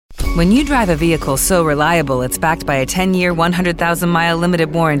When you drive a vehicle so reliable it's backed by a 10-year, 100,000-mile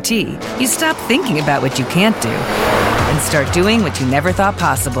limited warranty, you stop thinking about what you can't do and start doing what you never thought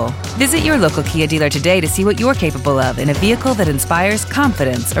possible. Visit your local Kia dealer today to see what you're capable of in a vehicle that inspires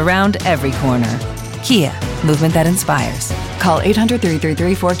confidence around every corner. Kia, movement that inspires. Call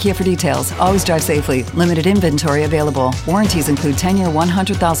 800-333-4KIA for details. Always drive safely. Limited inventory available. Warranties include 10-year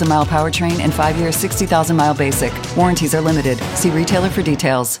 100,000-mile powertrain and 5-year 60,000-mile basic. Warranties are limited. See retailer for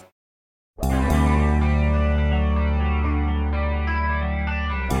details.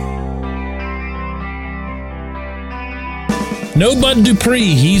 No Bud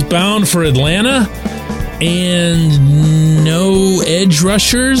Dupree. He's bound for Atlanta. And no edge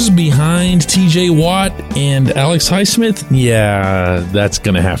rushers behind TJ Watt and Alex Highsmith? Yeah, that's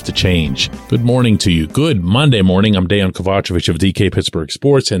going to have to change. Good morning to you. Good Monday morning. I'm Dejan Kovacevic of DK Pittsburgh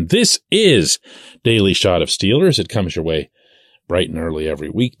Sports, and this is Daily Shot of Steelers. It comes your way bright and early every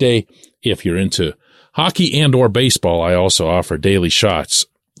weekday. If you're into hockey and or baseball, I also offer daily shots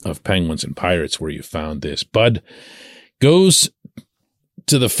of Penguins and Pirates where you found this. Bud goes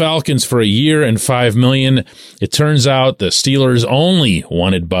to the Falcons for $1 year and $5 million. It turns out the Steelers only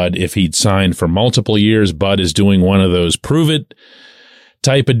wanted Bud if he'd signed for multiple years. Bud is doing one of those prove it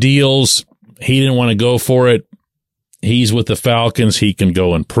type of deals. He didn't want to go for it. He's with the Falcons. He can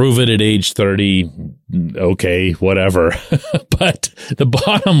go and prove it at age 30. Okay, whatever. But the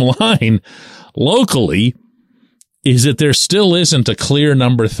bottom line locally is that there still isn't a clear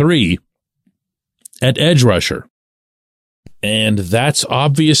number 3 at edge rusher. And that's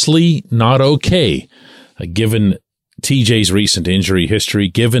obviously not okay, given TJ's recent injury history,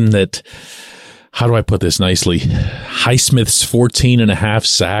 given that, how do I put this nicely, Highsmith's 14.5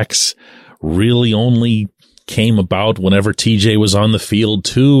 sacks really only came about whenever TJ was on the field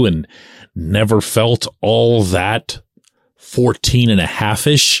too, and never felt all that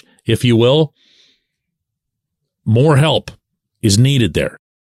 14.5-ish, if you will. More help is needed there.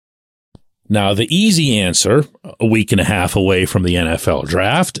 Now, the easy answer, a week and a half away from the NFL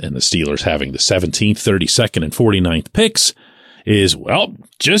draft and the Steelers having the 17th, 32nd, and 49th picks is, well,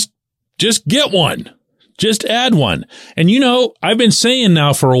 just get one. Just add one. And, you know, I've been saying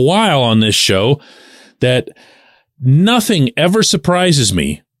now for a while on this show that nothing ever surprises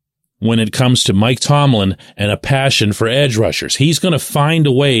me when it comes to Mike Tomlin and a passion for edge rushers. He's going to find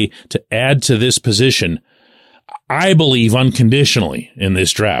a way to add to this position, I believe, unconditionally in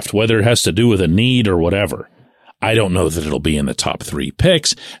this draft, whether it has to do with a need or whatever. I don't know that it'll be in the top 3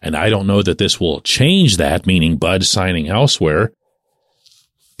 picks, and I don't know that this will change that, meaning Bud signing elsewhere.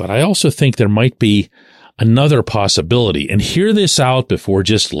 But I also think there might be another possibility, and hear this out before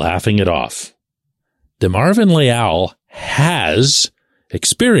just laughing it off. DeMarvin Leal has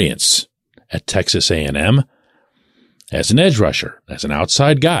experience at Texas A&M as an edge rusher, as an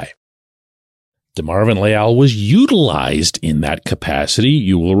outside guy. DeMarvin Leal was utilized in that capacity,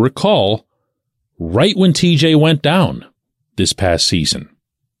 you will recall, right when TJ went down this past season.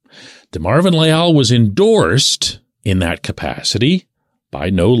 DeMarvin Leal was endorsed in that capacity by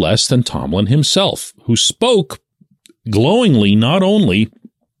no less than Tomlin himself, who spoke glowingly not only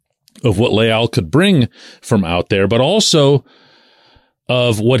of what Leal could bring from out there, but also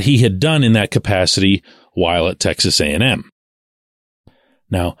of what he had done in that capacity while at Texas A&M.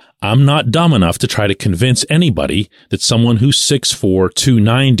 Now, I'm not dumb enough to try to convince anybody that someone who's 6'4",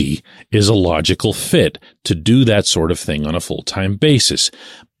 290 is a logical fit to do that sort of thing on a full-time basis.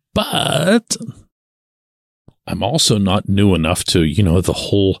 But I'm also not new enough to, the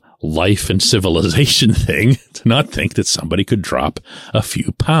whole life and civilization thing to not think that somebody could drop a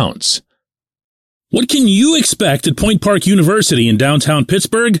few pounds. What can you expect at Point Park University in downtown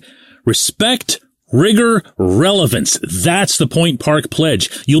Pittsburgh? Respect, rigor, relevance. That's the Point Park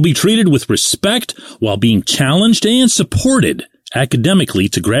pledge. You'll be treated with respect while being challenged and supported academically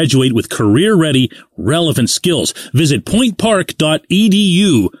to graduate with career-ready, relevant skills. Visit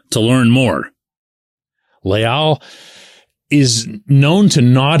pointpark.edu to learn more. Leal is known to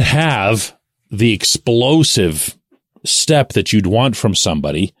not have the explosive step that you'd want from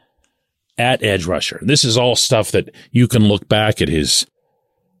somebody at edge rusher. This is all stuff that you can look back at his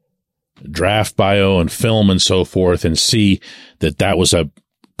draft bio and film and so forth and see that was a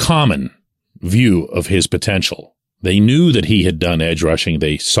common view of his potential. They knew that he had done edge rushing.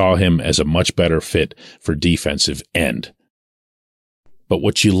 They saw him as a much better fit for defensive end. But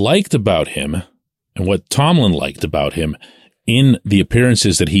what you liked about him and what Tomlin liked about him in the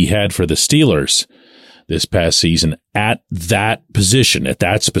appearances that he had for the Steelers this past season at that position, at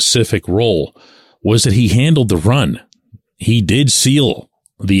that specific role, was that he handled the run. He did seal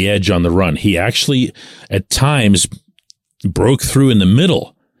the edge on the run. He actually, at times, broke through in the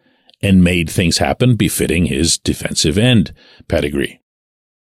middle and made things happen befitting his defensive end pedigree.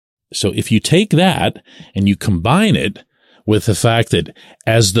 So if you take that and you combine it with the fact that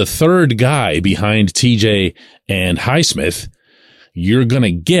as the third guy behind TJ and Highsmith, you're going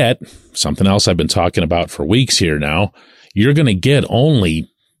to get something else I've been talking about for weeks here now. You're going to get only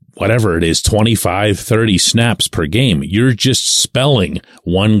whatever it is, 25, 30 snaps per game. You're just spelling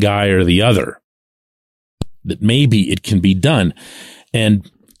one guy or the other. That maybe it can be done.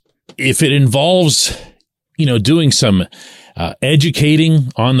 And if it involves, doing some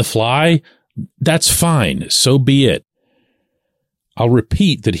educating on the fly, that's fine. So be it. I'll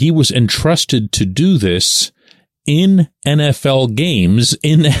repeat that he was entrusted to do this in NFL games,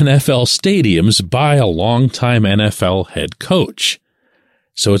 in NFL stadiums by a longtime NFL head coach.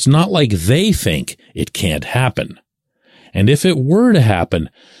 So it's not like they think it can't happen. And if it were to happen,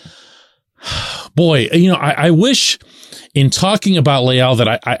 boy, I wish in talking about Leal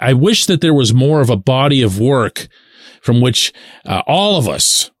that I wish that there was more of a body of work from which all of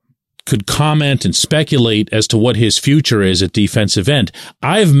us could comment and speculate as to what his future is at defensive end.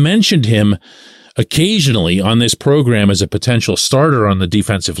 I've mentioned him occasionally on this program as a potential starter on the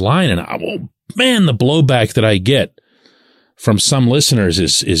defensive line, and the blowback that I get from some listeners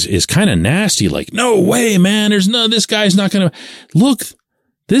is kind of nasty. Like, no way, man. This guy's not going to look.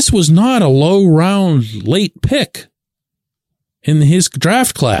 This was not a low round late pick in his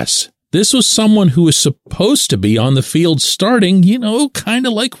draft class. This was someone who was supposed to be on the field starting, kind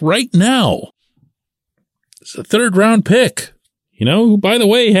of like right now. It's a third round pick, who, by the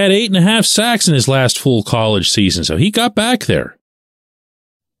way, had 8.5 sacks in his last full college season. So he got back there.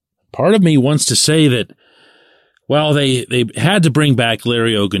 Part of me wants to say that, well, they had to bring back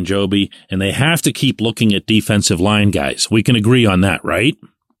Larry Ogunjobi, and they have to keep looking at defensive line guys. We can agree on that, right?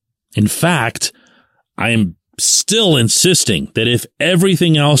 In fact, I am still insisting that if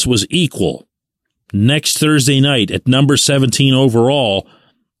everything else was equal, next Thursday night at number 17 overall,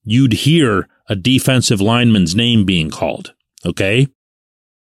 you'd hear a defensive lineman's name being called. Okay?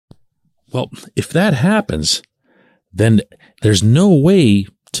 Well, if that happens, then there's no way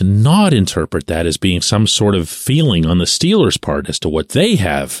to not interpret that as being some sort of feeling on the Steelers' part as to what they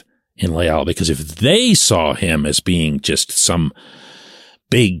have in Leal. Because if they saw him as being just some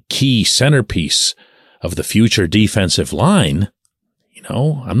big key centerpiece of the future defensive line,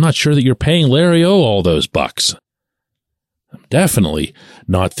 I'm not sure that you're paying Larry O all those bucks. I'm definitely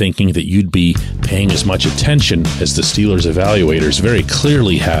not thinking that you'd be paying as much attention as the Steelers evaluators very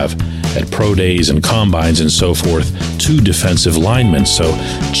clearly have at pro days and combines and so forth to defensive linemen. So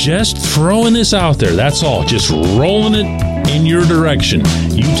just throwing this out there, that's all. Just rolling it in your direction.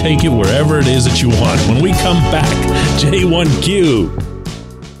 You take it wherever it is that you want. When we come back, J1Q.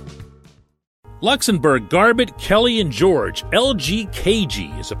 Luxembourg, Garbett, Kelly, and George.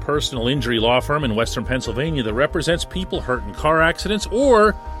 LGKG is a personal injury law firm in Western Pennsylvania that represents people hurt in car accidents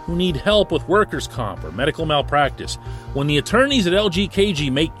or who need help with workers' comp or medical malpractice. When the attorneys at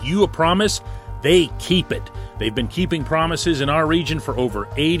LGKG make you a promise, they keep it. They've been keeping promises in our region for over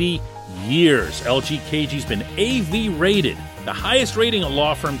 80 years. LGKG's been AV rated, the highest rating a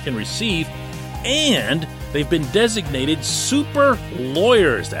law firm can receive, and they've been designated super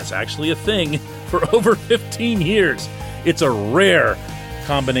lawyers. That's actually a thing for over 15 years. It's a rare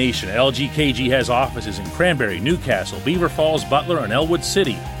combination. LGKG has offices in Cranberry, Newcastle, Beaver Falls, Butler, and Elwood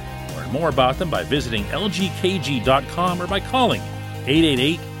City. Learn more about them by visiting lgkg.com or by calling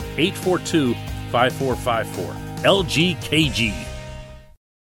 888-842-5454. LGKG.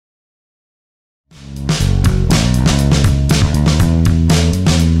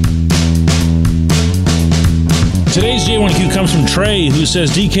 Today's J1Q comes from Trey, who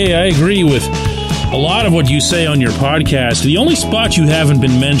says, DK, I agree with a lot of what you say on your podcast. The only spot you haven't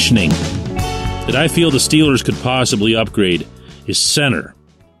been mentioning that I feel the Steelers could possibly upgrade is center.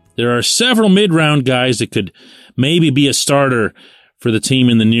 There are several mid-round guys that could maybe be a starter for the team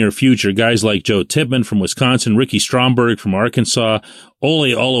in the near future. Guys like Joe Tippmann from Wisconsin, Ricky Stromberg from Arkansas, Ole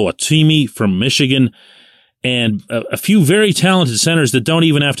Oluwatimi from Michigan, and a few very talented centers that don't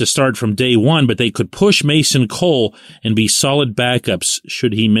even have to start from day one, but they could push Mason Cole and be solid backups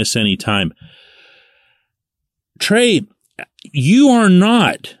should he miss any time. Trey, you are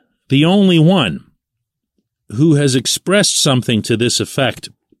not the only one who has expressed something to this effect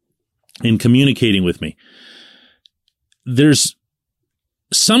in communicating with me. There's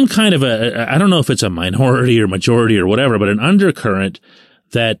some kind of I don't know if it's a minority or majority or whatever, but an undercurrent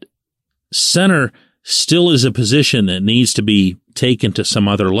that center still is a position that needs to be taken to some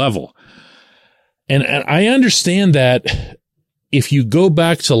other level. And I understand that if you go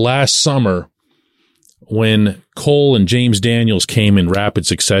back to last summer when Cole and James Daniels came in rapid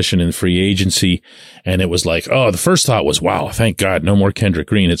succession in free agency, and it was like, oh, the first thought was, wow, thank God, no more Kendrick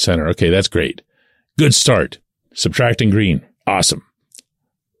Green at center. Okay, that's great. Good start. Subtracting Green. Awesome.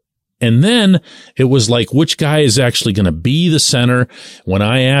 And then it was like, which guy is actually going to be the center? When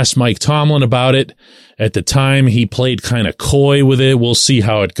I asked Mike Tomlin about it, at the time he played kind of coy with it. We'll see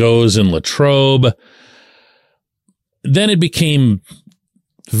how it goes in Latrobe. Then it became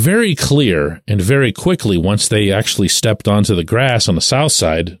very clear and very quickly once they actually stepped onto the grass on the south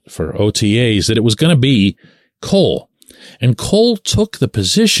side for OTAs that it was going to be Cole. And Cole took the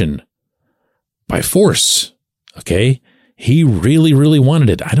position by force. Okay. He really, really wanted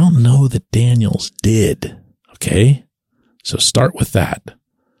it. I don't know that Daniels did. Okay. So start with that.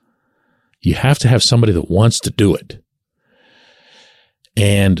 You have to have somebody that wants to do it.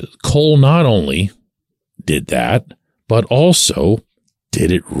 And Cole not only did that, but also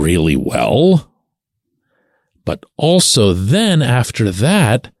did it really well. But also then after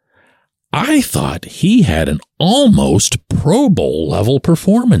that, I thought he had an almost Pro Bowl level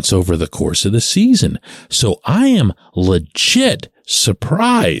performance over the course of the season. So I am legit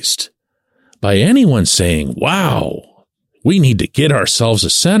surprised by anyone saying, wow, we need to get ourselves a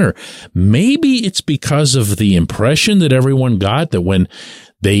center. Maybe it's because of the impression that everyone got that when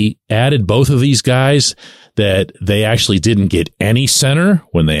they added both of these guys, that they actually didn't get any center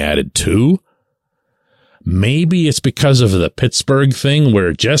when they added two. Maybe it's because of the Pittsburgh thing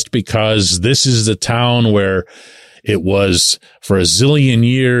where just because this is the town where it was for a zillion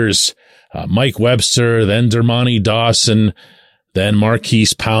years, Mike Webster, then Dermontti Dawson, then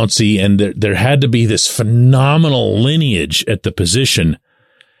Marquise Pouncey, and there had to be this phenomenal lineage at the position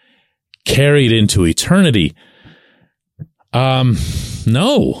carried into eternity.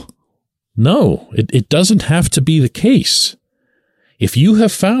 No, it doesn't have to be the case. If you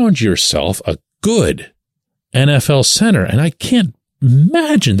have found yourself a good NFL center, and I can't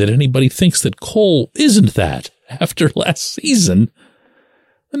imagine that anybody thinks that Cole isn't that after last season,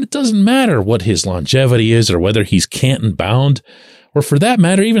 then it doesn't matter what his longevity is or whether he's Canton bound, or for that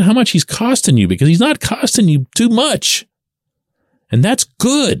matter, even how much he's costing you, because he's not costing you too much. And that's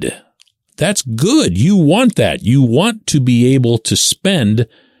good. That's good. You want that. You want to be able to spend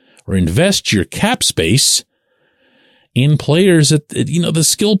or invest your cap space in players at, the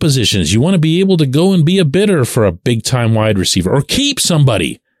skill positions. You want to be able to go and be a bidder for a big time wide receiver or keep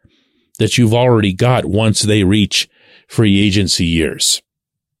somebody that you've already got once they reach free agency years.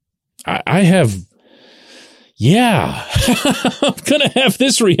 I'm going to have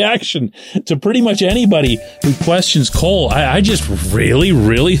this reaction to pretty much anybody who questions Cole. I just really,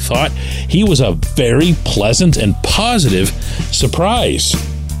 really thought he was a very pleasant and positive surprise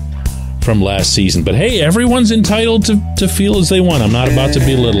from last season. But hey, everyone's entitled to feel as they want. I'm not about to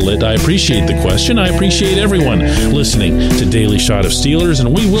belittle it. I appreciate the question. I appreciate everyone listening to Daily Shot of Steelers,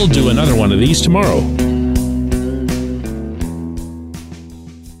 and we will do another one of these tomorrow.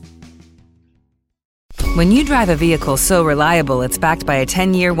 When you drive a vehicle so reliable it's backed by a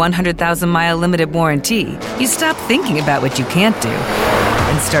 10-year, 100,000-mile limited warranty, you stop thinking about what you can't do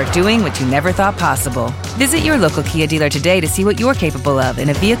and start doing what you never thought possible. Visit your local Kia dealer today to see what you're capable of in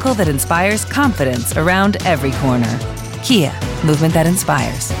a vehicle that inspires confidence around every corner. Kia, movement that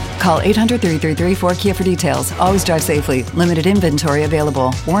inspires. Call 800-333-4KIA for details. Always drive safely. Limited inventory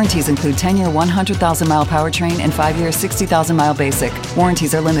available. Warranties include 10-year 100,000-mile powertrain and 5-year 60,000-mile basic.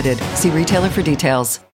 Warranties are limited. See retailer for details.